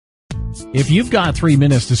If you've got 3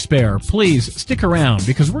 minutes to spare, please stick around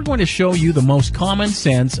because we're going to show you the most common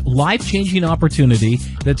sense, life-changing opportunity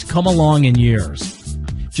that's come along in years.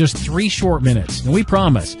 Just 3 short minutes, and we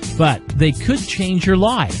promise, but they could change your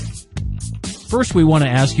life. First, we want to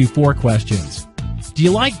ask you 4 questions. Do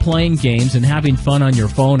you like playing games and having fun on your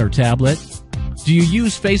phone or tablet? Do you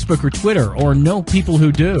use Facebook or Twitter or know people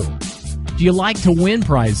who do? Do you like to win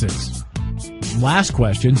prizes? Last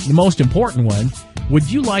question, the most important one. Would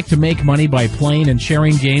you like to make money by playing and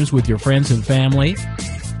sharing games with your friends and family?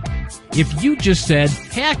 If you just said,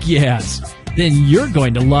 heck yes, then you're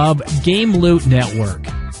going to love Game Loot Network.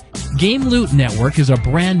 Game Loot Network is a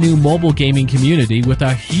brand new mobile gaming community with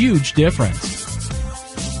a huge difference.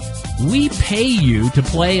 We pay you to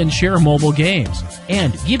play and share mobile games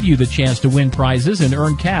and give you the chance to win prizes and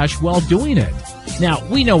earn cash while doing it. Now,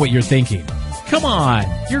 we know what you're thinking. Come on,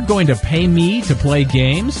 you're going to pay me to play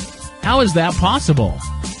games? How is that possible?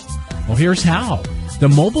 Well, here's how. The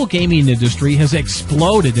mobile gaming industry has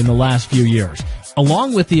exploded in the last few years,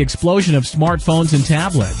 along with the explosion of smartphones and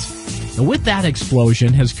tablets. And with that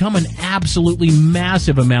explosion has come an absolutely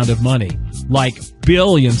massive amount of money, like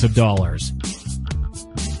billions of dollars.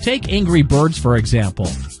 Take Angry Birds, for example.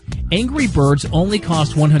 Angry Birds only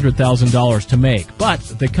cost $100,000 to make, but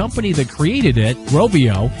the company that created it,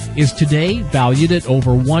 Rovio, is today valued at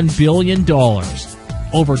over $1 billion.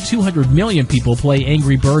 Over 200 million people play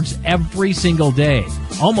Angry Birds every single day,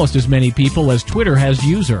 almost as many people as Twitter has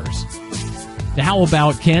users. Now, how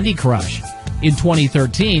about Candy Crush? In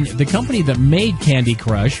 2013, the company that made Candy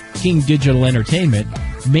Crush, King Digital Entertainment,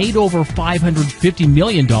 made over $550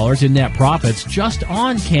 million in net profits just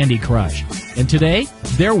on Candy Crush. And today,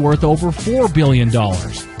 they're worth over $4 billion.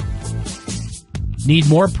 Need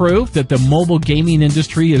more proof that the mobile gaming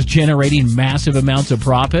industry is generating massive amounts of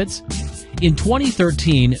profits? In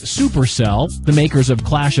 2013, Supercell, the makers of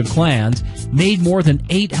Clash of Clans, made more than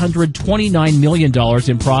 $829 million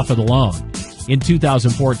in profit alone. In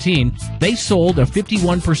 2014, they sold a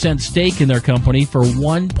 51% stake in their company for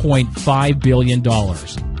 $1.5 billion.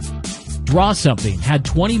 Draw Something had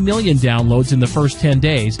 20 million downloads in the first 10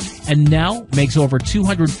 days and now makes over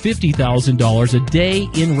 $250,000 a day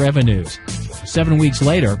in revenues. 7 weeks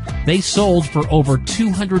later, they sold for over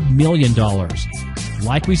 $200 million.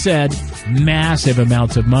 Like we said, massive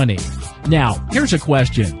amounts of money. Now, here's a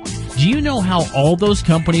question. Do you know how all those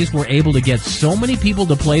companies were able to get so many people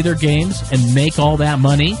to play their games and make all that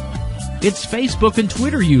money? It's Facebook and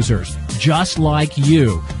Twitter users, just like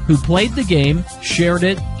you, who played the game, shared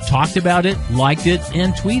it, talked about it, liked it,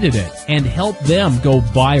 and tweeted it, and helped them go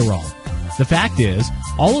viral. The fact is,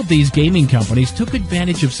 all of these gaming companies took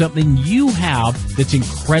advantage of something you have that's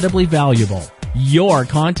incredibly valuable: your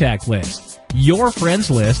contact list, your friends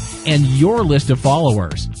list, and your list of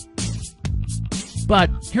followers. But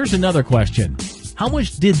here's another question. How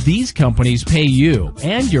much did these companies pay you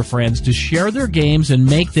and your friends to share their games and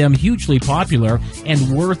make them hugely popular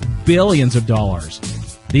and worth billions of dollars?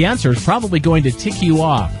 The answer is probably going to tick you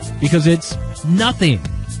off because it's nothing.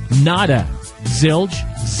 Nada. Zilch.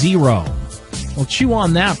 Zero. Well, chew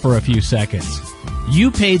on that for a few seconds. You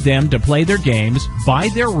paid them to play their games, buy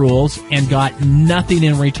their rules, and got nothing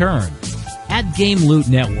in return. At Game Loot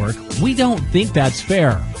Network, we don't think that's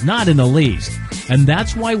fair, not in the least. And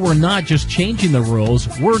that's why we're not just changing the rules,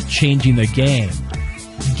 we're changing the game.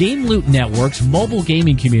 Game Loot Network's mobile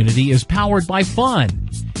gaming community is powered by fun.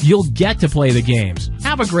 You'll get to play the games,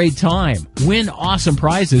 have a great time, win awesome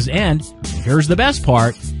prizes, and, here's the best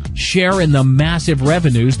part, share in the massive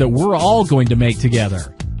revenues that we're all going to make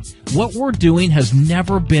together. What we're doing has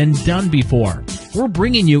never been done before. We're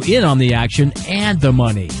bringing you in on the action and the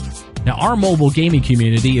money. Now, our mobile gaming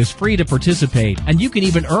community is free to participate, and you can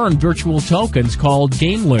even earn virtual tokens called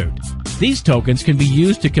Game Loot. These tokens can be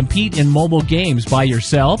used to compete in mobile games by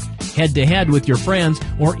yourself, head-to-head with your friends,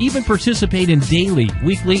 or even participate in daily,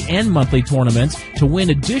 weekly, and monthly tournaments to win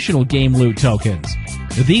additional Game Loot tokens.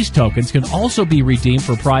 These tokens can also be redeemed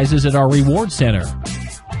for prizes at our reward center.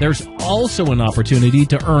 There's also an opportunity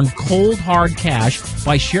to earn cold, hard cash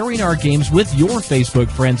by sharing our games with your Facebook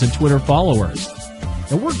friends and Twitter followers.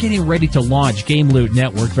 And we're getting ready to launch Game Loot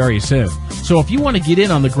Network very soon. So if you want to get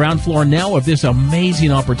in on the ground floor now of this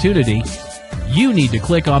amazing opportunity, you need to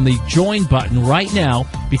click on the Join button right now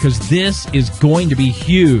because this is going to be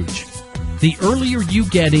huge. The earlier you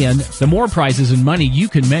get in, the more prizes and money you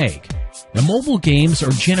can make. Now, mobile games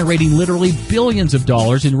are generating literally billions of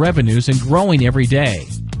dollars in revenues and growing every day.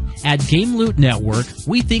 At Game Loot Network,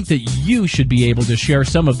 we think that you should be able to share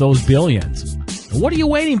some of those billions. What are you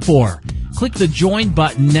waiting for? Click the Join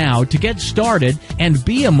button now to get started and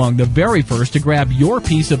be among the very first to grab your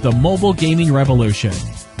piece of the mobile gaming revolution.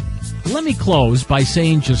 Let me close by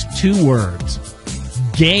saying just 2 words.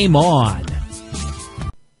 Game on.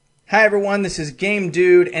 Hi everyone, this is Game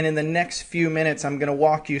Dude, and in the next few minutes I'm going to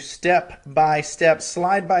walk you step by step,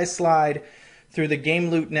 slide by slide through the Game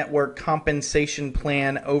Loot Network compensation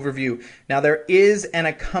plan overview. Now there is an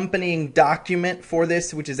accompanying document for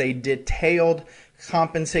this, which is a detailed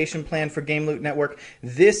compensation plan for Game Loot Network.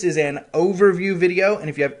 This is an overview video, and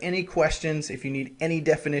if you have any questions, if you need any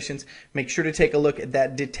definitions, make sure to take a look at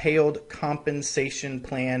that detailed compensation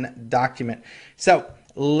plan document. So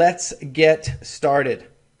let's get started.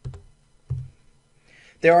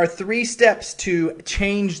 There are 3 steps to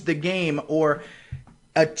change the game or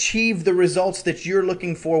achieve the results that you're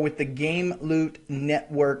looking for with the Game Loot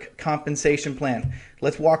Network compensation plan.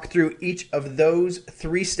 Let's walk through each of those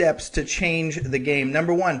 3 steps to change the game.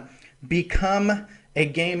 Number 1, become a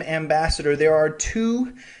game ambassador. There are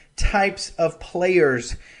 2 types of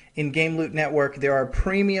players in Game Loot Network. There are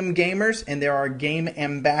premium gamers and there are game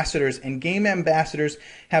ambassadors. And game ambassadors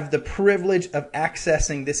have the privilege of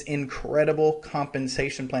accessing this incredible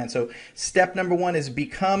compensation plan. So step number 1 is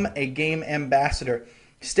become a game ambassador.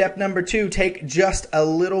 Step number 2, take just a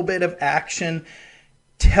little bit of action.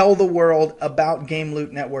 Tell the world about Game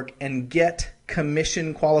Loot Network and get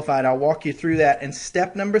commission qualified. I'll walk you through that. And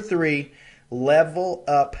step number 3, level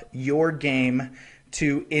up your game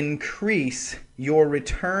to increase your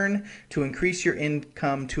return, to increase your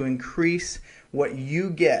income, to increase what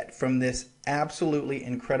you get from this absolutely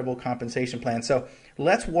incredible compensation plan. So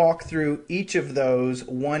let's walk through each of those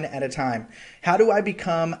one at a time. How do I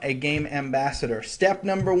become a game ambassador? Step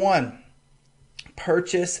number 1,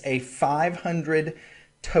 purchase a 500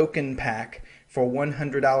 token pack for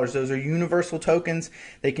 $100. Those are universal tokens.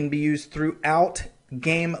 They can be used throughout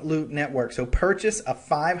Game Loot Network. So purchase a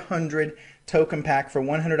 500 token pack for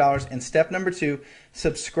 $100. And step number 2,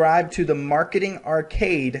 subscribe to the Marketing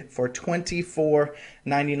Arcade for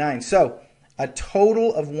 $24.99. So a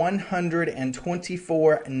total of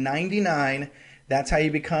 $124.99. That's how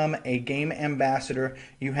you become a game ambassador.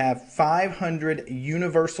 You have 500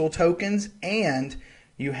 universal tokens and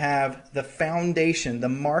you have the foundation, the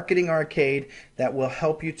Marketing Arcade, that will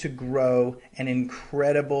help you to grow an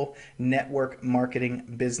incredible network marketing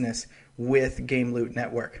business with Game Loot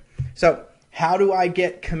Network. So how do I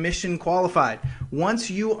get commission qualified?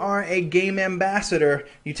 Once you are a game ambassador,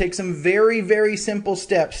 you take some very, very simple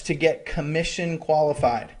steps to get commission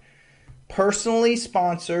qualified. Personally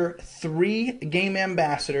sponsor 3 game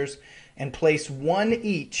ambassadors and place 1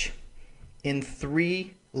 each in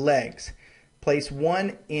 3 legs. Place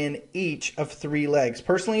 1 in each of 3 legs.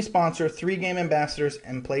 Personally sponsor 3 game ambassadors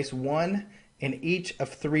and place 1 in each of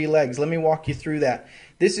 3 legs. Let me walk you through that.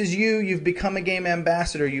 This is you. You've become a game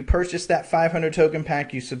ambassador. You purchased that 500 token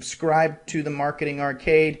pack. You subscribe to the Marketing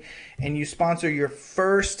Arcade and you sponsor your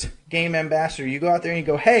first game ambassador. You go out there and you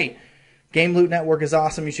go, hey, Game Loot Network is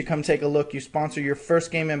awesome. You should come take a look. You sponsor your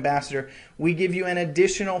first game ambassador. We give you an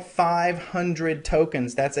additional 500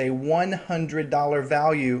 tokens. That's a $100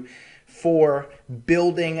 value for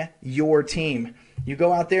building your team. You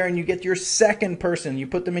go out there and you get your second person. You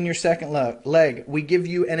put them in your second leg. We give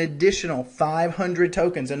you an additional 500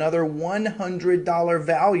 tokens, another $100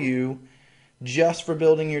 value just for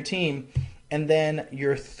building your team. And then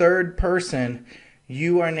your third person,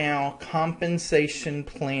 you are now compensation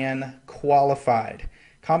plan qualified.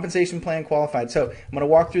 Compensation plan qualified. So I'm going to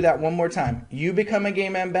walk through that one more time. You become a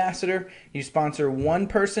game ambassador. You sponsor 1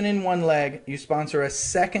 person in 1 leg. You sponsor a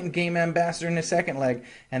second game ambassador in a second leg.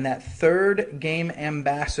 And that third game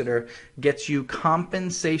ambassador gets you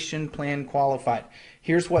compensation plan qualified.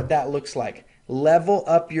 Here's what that looks like. Level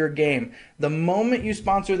up your game. The moment you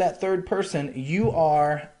sponsor that third person, you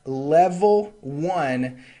are level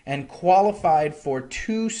 1 and qualified for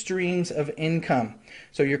 2 streams of income.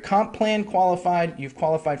 So your comp plan qualified, you've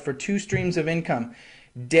qualified for 2 streams of income.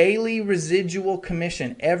 Daily residual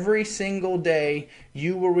commission. Every single day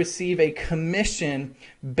you will receive a commission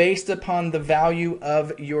based upon the value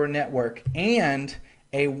of your network, and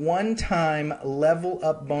a one-time level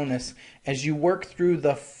up bonus as you work through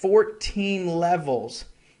the 14 levels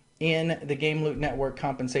in the Game Loot Network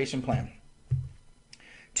compensation plan.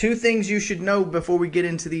 2 things you should know before we get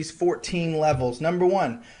into these 14 levels. Number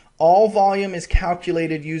 1, all volume is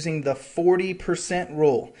calculated using the 40%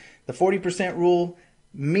 rule. The 40% rule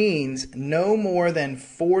means no more than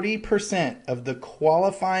 40% of the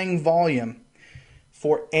qualifying volume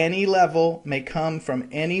for any level may come from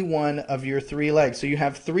any one of your 3 legs. So you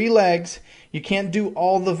have 3 legs. You can't do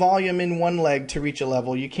all the volume in 1 leg to reach a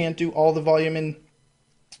level. You can't do all the volume in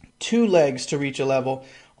 2 legs to reach a level.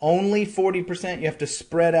 only 40%. You have to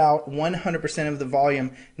spread out 100% of the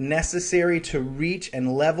volume necessary to reach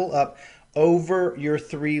and level up over your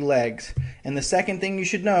 3 legs. And the second thing you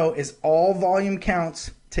should know is all volume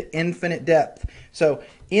counts to infinite depth. So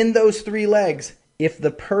in those 3 legs, if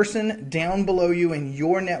the person down below you in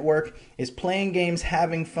your network is playing games,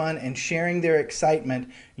 having fun, and sharing their excitement,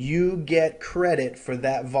 you get credit for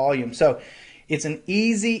that volume. So it's an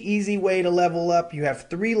easy way to level up. You have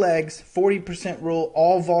 3 legs, 40% rule,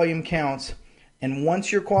 all volume counts. And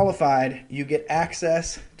once you're qualified, you get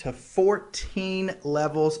access to 14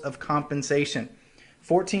 levels of compensation.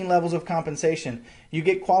 14 levels of compensation. You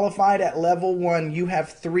get qualified at level 1. You have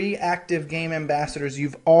 3 active game ambassadors.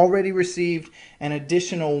 You've already received an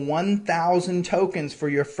additional 1,000 tokens for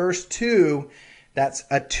your first 2. That's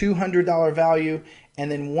a $200 value.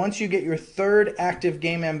 And then once you get your 3rd active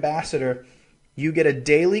game ambassador, you get a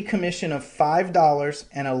daily commission of $5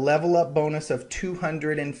 and a level up bonus of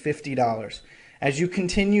 $250. As you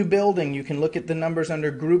continue building, you can look at the numbers under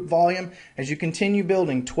group volume. As you continue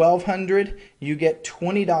building, 1,200, you get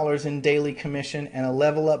 $20 in daily commission and a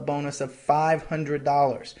level up bonus of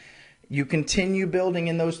 $500. You continue building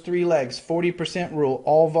in those 3 legs, 40% rule,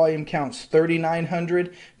 all volume counts,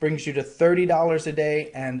 3,900 brings you to $30 a day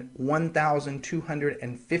and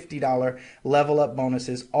 $1,250 level up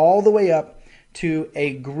bonuses, all the way up to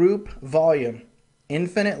a group volume,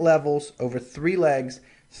 infinite levels over 3 legs,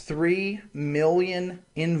 3 million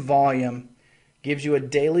in volume, gives you a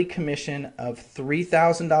daily commission of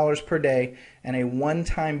 $3,000 per day and a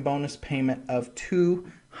one-time bonus payment of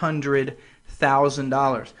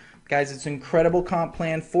 $200,000. Guys, it's an incredible comp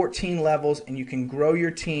plan, 14 levels, and you can grow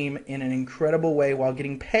your team in an incredible way while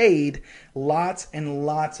getting paid lots and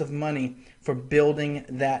lots of money for building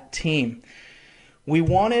that team. We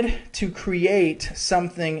wanted to create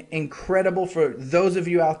something incredible for those of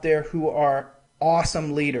you out there who are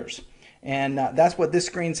awesome leaders. And that's what this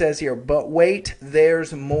screen says here. But wait,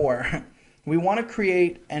 there's more. We want to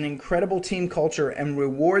create an incredible team culture and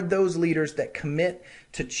reward those leaders that commit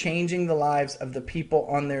to changing the lives of the people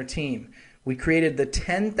on their team. We created the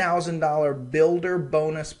 $10,000 Builder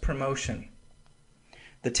Bonus promotion.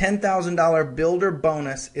 The $10,000 Builder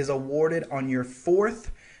Bonus is awarded on your 4th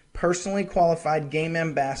personally qualified game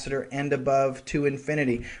ambassador and above to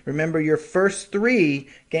infinity. Remember, your first 3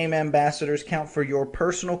 game ambassadors count for your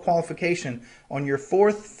personal qualification. On your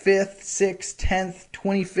 4th, 5th, 6th, 10th,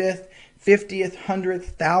 25th, 50th,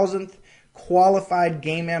 100th, 1000th qualified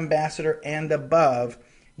game ambassador and above,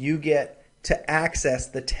 you get to access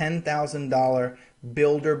the $10,000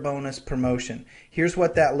 Builder Bonus promotion. Here's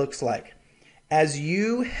what that looks like. As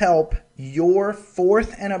you help your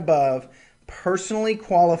 4th and above personally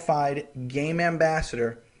qualified game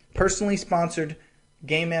ambassador, personally sponsored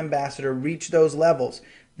game ambassador reach those levels.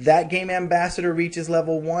 That game ambassador reaches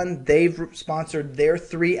level 1. They've sponsored their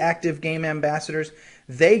 3 active game ambassadors.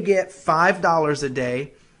 They get $5 a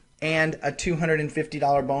day and a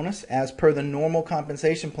 $250 bonus as per the normal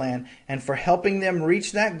compensation plan. And for helping them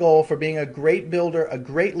reach that goal, for being a great builder, a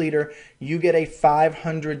great leader, you get a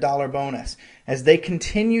 $500 bonus. As they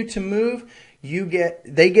continue to move,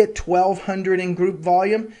 they get $1,200 in group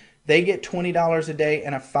volume. They get $20 a day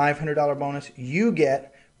and a $500 bonus. You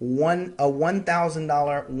get a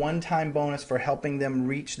 $1,000 one-time bonus for helping them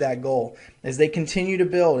reach that goal. As they continue to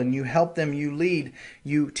build and you help them, you lead,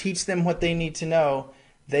 you teach them what they need to know,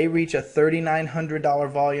 they reach a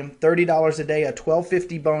 $3,900 volume, $30 a day, a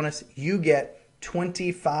 $1,250 bonus. You get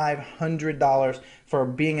 $2,500 for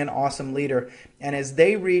being an awesome leader. And as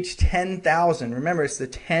they reach 10,000, remember it's the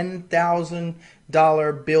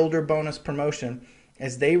 $10,000 Builder Bonus promotion.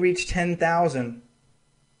 As they reach 10,000,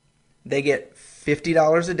 they get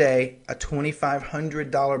 $50 a day, a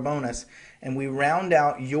 $2,500 bonus, and we round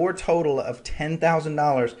out your total of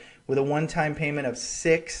 $10,000 with a one-time payment of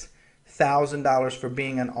 $6,000 for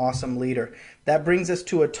being an awesome leader. That brings us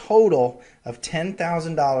to a total of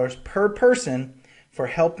 $10,000 per person for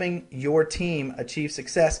helping your team achieve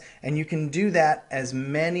success, and you can do that as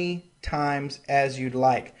many times as you'd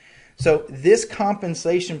like. So this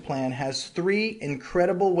compensation plan has 3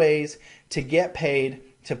 incredible ways to get paid,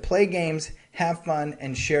 to play games, have fun,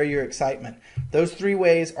 and share your excitement. Those 3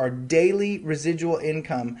 ways are daily residual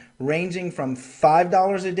income ranging from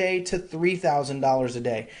 $5 a day to $3,000 a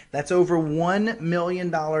day. That's over $1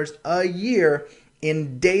 million a year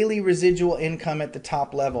in daily residual income at the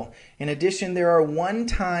top level. In addition, there are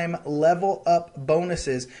one-time level up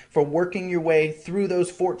bonuses for working your way through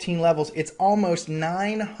those 14 levels. It's almost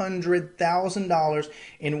 $900,000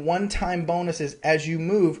 in one-time bonuses as you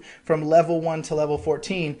move from level 1 to level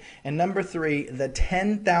 14. And number 3, the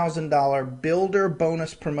 $10,000 builder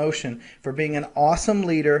bonus promotion for being an awesome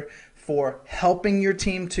leader, for helping your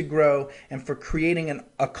team to grow, and for creating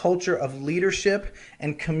a culture of leadership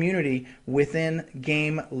and community within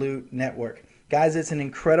Game Loot Network. Guys, it's an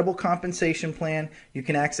incredible compensation plan. You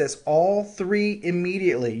can access all 3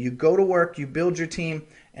 immediately. You go to work, you build your team,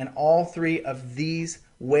 and all 3 of these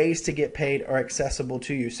ways to get paid are accessible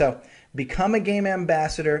to you. So become a game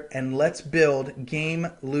ambassador and let's build Game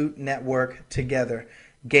Loot Network together.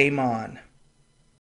 Game on.